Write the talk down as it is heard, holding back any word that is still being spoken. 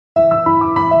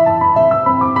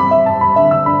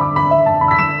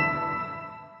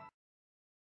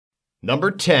Number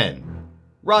 10.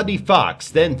 Rodney Fox,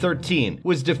 then 13,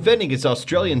 was defending his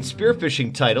Australian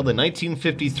spearfishing title in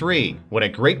 1953 when a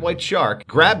great white shark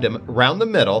grabbed him round the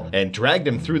middle and dragged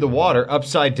him through the water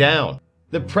upside down.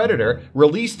 The predator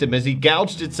released him as he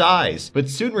gouged its eyes, but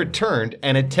soon returned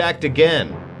and attacked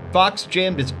again. Fox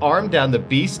jammed his arm down the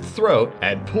beast's throat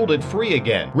and pulled it free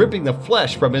again, ripping the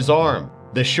flesh from his arm.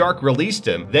 The shark released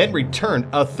him, then returned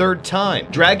a third time,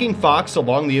 dragging Fox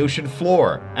along the ocean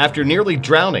floor. After nearly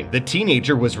drowning, the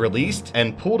teenager was released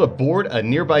and pulled aboard a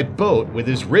nearby boat with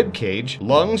his rib cage,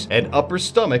 lungs, and upper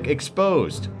stomach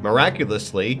exposed.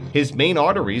 Miraculously, his main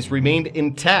arteries remained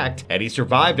intact, and he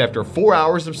survived after 4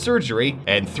 hours of surgery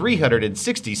and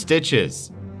 360 stitches.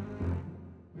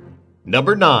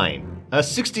 Number 9. A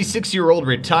 66-year-old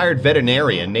retired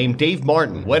veterinarian named Dave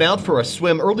Martin went out for a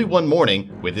swim early one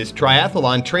morning with his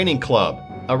triathlon training club.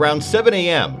 Around 7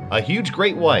 a.m., a huge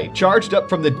great white charged up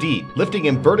from the deep, lifting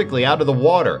him vertically out of the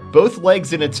water, both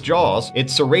legs in its jaws,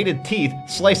 its serrated teeth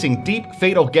slicing deep,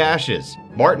 fatal gashes.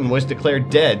 Martin was declared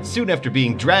dead soon after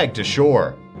being dragged to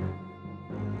shore.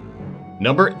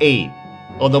 Number 8.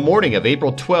 On the morning of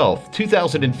April 12,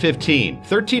 2015,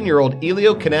 13-year-old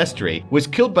Elio Canestri was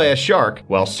killed by a shark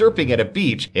while surfing at a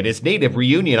beach in his native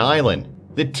Reunion Island.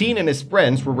 The teen and his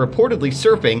friends were reportedly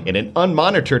surfing in an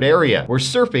unmonitored area where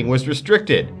surfing was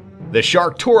restricted. The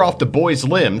shark tore off the boy's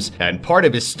limbs and part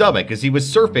of his stomach as he was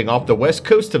surfing off the west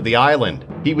coast of the island.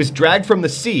 He was dragged from the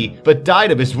sea but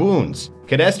died of his wounds.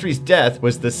 Canestri's death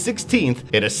was the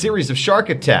 16th in a series of shark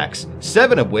attacks,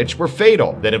 7 of which were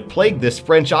fatal, that have plagued this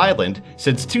French island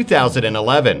since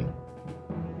 2011.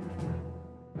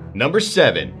 Number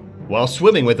 7. While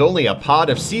swimming with only a pod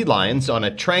of sea lions on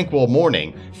a tranquil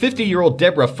morning, 50-year-old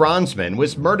Deborah Franzman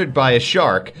was murdered by a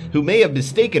shark who may have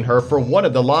mistaken her for one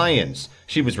of the lions.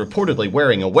 She was reportedly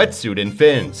wearing a wetsuit and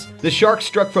fins. The shark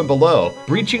struck from below,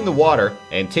 breaching the water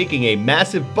and taking a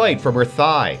massive bite from her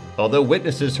thigh. Although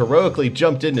witnesses heroically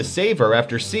jumped in to save her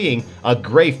after seeing a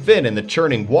gray fin in the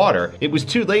churning water, it was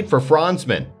too late for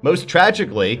Franzman. Most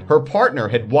tragically, her partner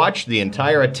had watched the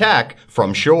entire attack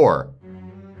from shore.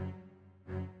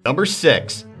 Number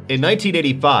 6. In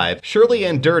 1985, Shirley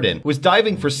Ann Durdin was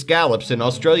diving for scallops in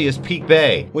Australia's Peak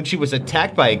Bay when she was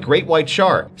attacked by a great white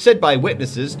shark, said by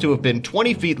witnesses to have been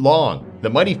 20 feet long.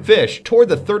 The mighty fish tore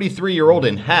the 33-year-old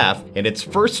in half in its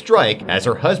first strike as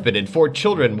her husband and 4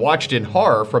 children watched in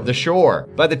horror from the shore.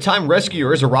 By the time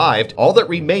rescuers arrived, all that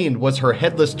remained was her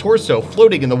headless torso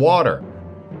floating in the water.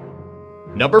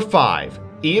 Number 5.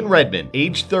 Ian Redmond,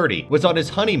 age 30, was on his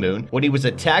honeymoon when he was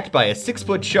attacked by a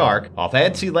 6-foot shark off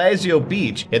Adsylazio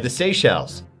Beach in the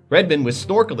Seychelles. Redmond was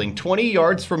snorkeling 20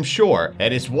 yards from shore,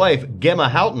 and his wife, Gemma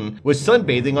Houghton, was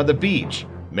sunbathing on the beach.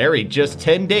 Married just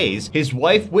 10 days, his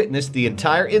wife witnessed the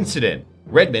entire incident.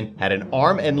 Redmond had an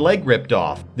arm and leg ripped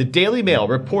off. The Daily Mail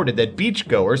reported that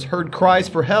beachgoers heard cries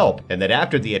for help, and that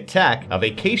after the attack, a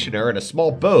vacationer in a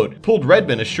small boat pulled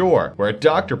Redmond ashore, where a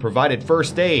doctor provided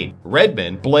first aid.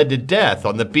 Redmond bled to death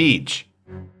on the beach.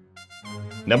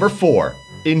 Number 4.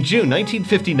 In June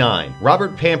 1959,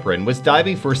 Robert Pamperin was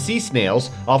diving for sea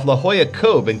snails off La Jolla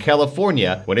Cove in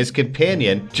California when his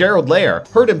companion, Gerald Lair,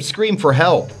 heard him scream for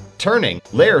help. Turning,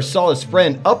 Lair saw his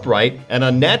friend upright and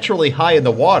unnaturally high in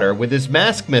the water with his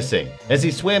mask missing. As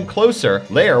he swam closer,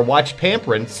 Lair watched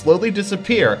Pamperin slowly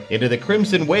disappear into the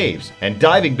crimson waves, and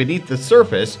diving beneath the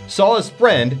surface, saw his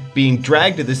friend being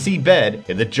dragged to the seabed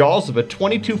in the jaws of a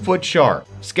 22-foot shark.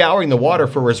 Scouring the water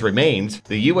for his remains,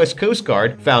 the U.S. Coast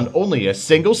Guard found only a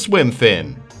single swim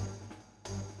fin.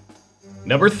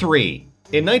 Number 3.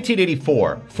 In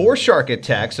 1984, 4 shark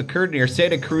attacks occurred near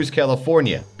Santa Cruz,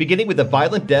 California, beginning with the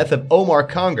violent death of Omar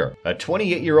Conger, a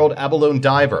 28-year-old abalone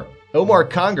diver. Omar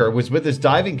Conger was with his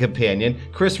diving companion,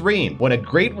 Chris Ream, when a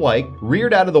great white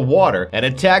reared out of the water and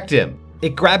attacked him.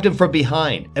 It grabbed him from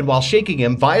behind, and while shaking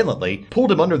him violently,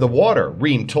 pulled him under the water,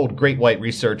 Ream told great white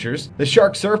researchers. The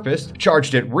shark surfaced,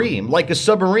 charged at Ream like a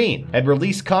submarine, and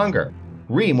released Conger.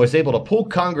 Ream was able to pull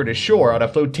Conger to shore on a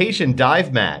flotation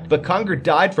dive mat, but Conger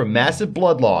died from massive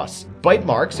blood loss. Bite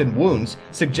marks and wounds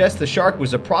suggest the shark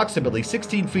was approximately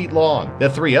 16 feet long. The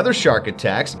 3 other shark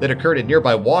attacks that occurred in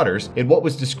nearby waters in what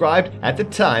was described at the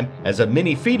time as a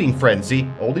mini feeding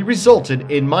frenzy only resulted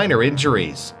in minor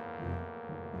injuries.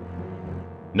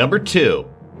 Number 2.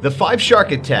 The 5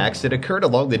 shark attacks that occurred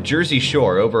along the Jersey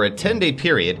Shore over a 10-day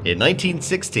period in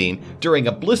 1916 during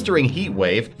a blistering heat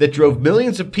wave that drove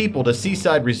millions of people to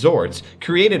seaside resorts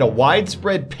created a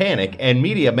widespread panic and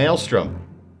media maelstrom.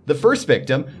 The first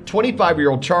victim,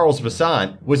 25-year-old Charles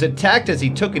Vassant, was attacked as he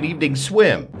took an evening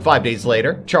swim. 5 days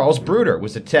later, Charles Bruder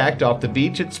was attacked off the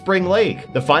beach at Spring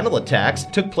Lake. The final attacks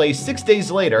took place 6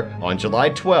 days later on July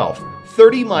 12th,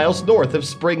 30 miles north of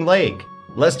Spring Lake.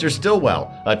 Lester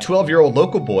Stillwell, a 12-year-old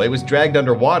local boy, was dragged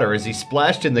underwater as he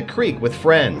splashed in the creek with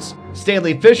friends.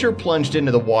 Stanley Fisher plunged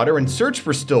into the water and searched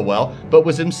for Stillwell, but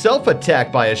was himself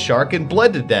attacked by a shark and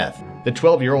bled to death. The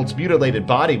 12-year-old's mutilated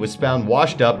body was found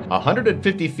washed up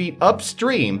 150 feet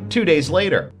upstream 2 days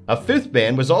later. A fifth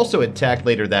man was also attacked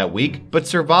later that week, but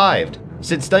survived.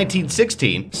 Since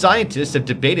 1916, scientists have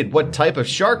debated what type of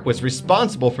shark was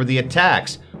responsible for the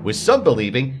attacks, with some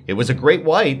believing it was a great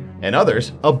white and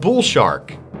others a bull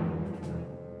shark.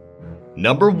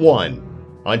 Number 1.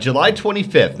 On July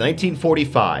 25,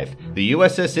 1945, the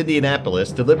USS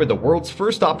Indianapolis delivered the world's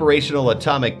first operational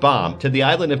atomic bomb to the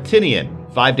island of Tinian.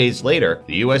 5 days later,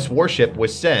 the U.S. warship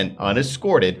was sent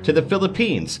unescorted to the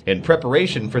Philippines in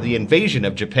preparation for the invasion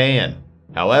of Japan.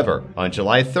 However, on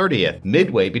July 30th,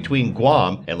 midway between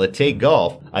Guam and Leyte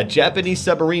Gulf, a Japanese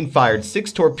submarine fired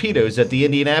 6 torpedoes at the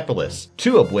Indianapolis,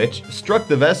 2 of which struck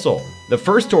the vessel. The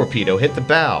first torpedo hit the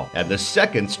bow, and the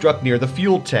second struck near the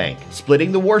fuel tank,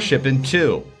 splitting the warship in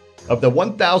 2. Of the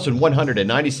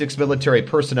 1,196 military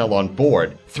personnel on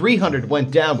board, 300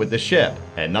 went down with the ship,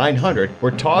 and 900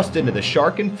 were tossed into the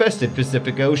shark-infested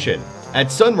Pacific Ocean.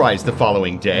 At sunrise the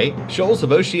following day, shoals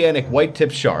of oceanic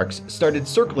white-tipped sharks started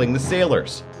circling the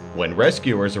sailors. When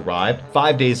rescuers arrived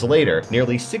 5 days later,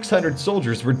 nearly 600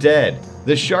 soldiers were dead.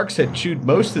 The sharks had chewed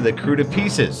most of the crew to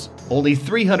pieces. Only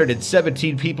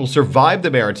 317 people survived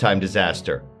the maritime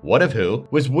disaster, one of who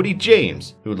was Woody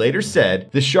James, who later said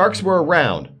the sharks were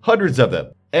around, hundreds of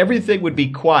them. Everything would be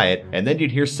quiet, and then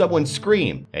you'd hear someone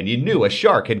scream, and you knew a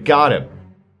shark had got him.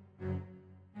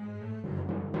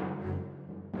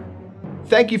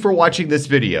 Thank you for watching this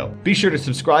video. Be sure to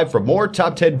subscribe for more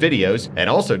Top 10 videos, and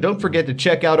also don't forget to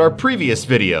check out our previous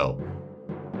video.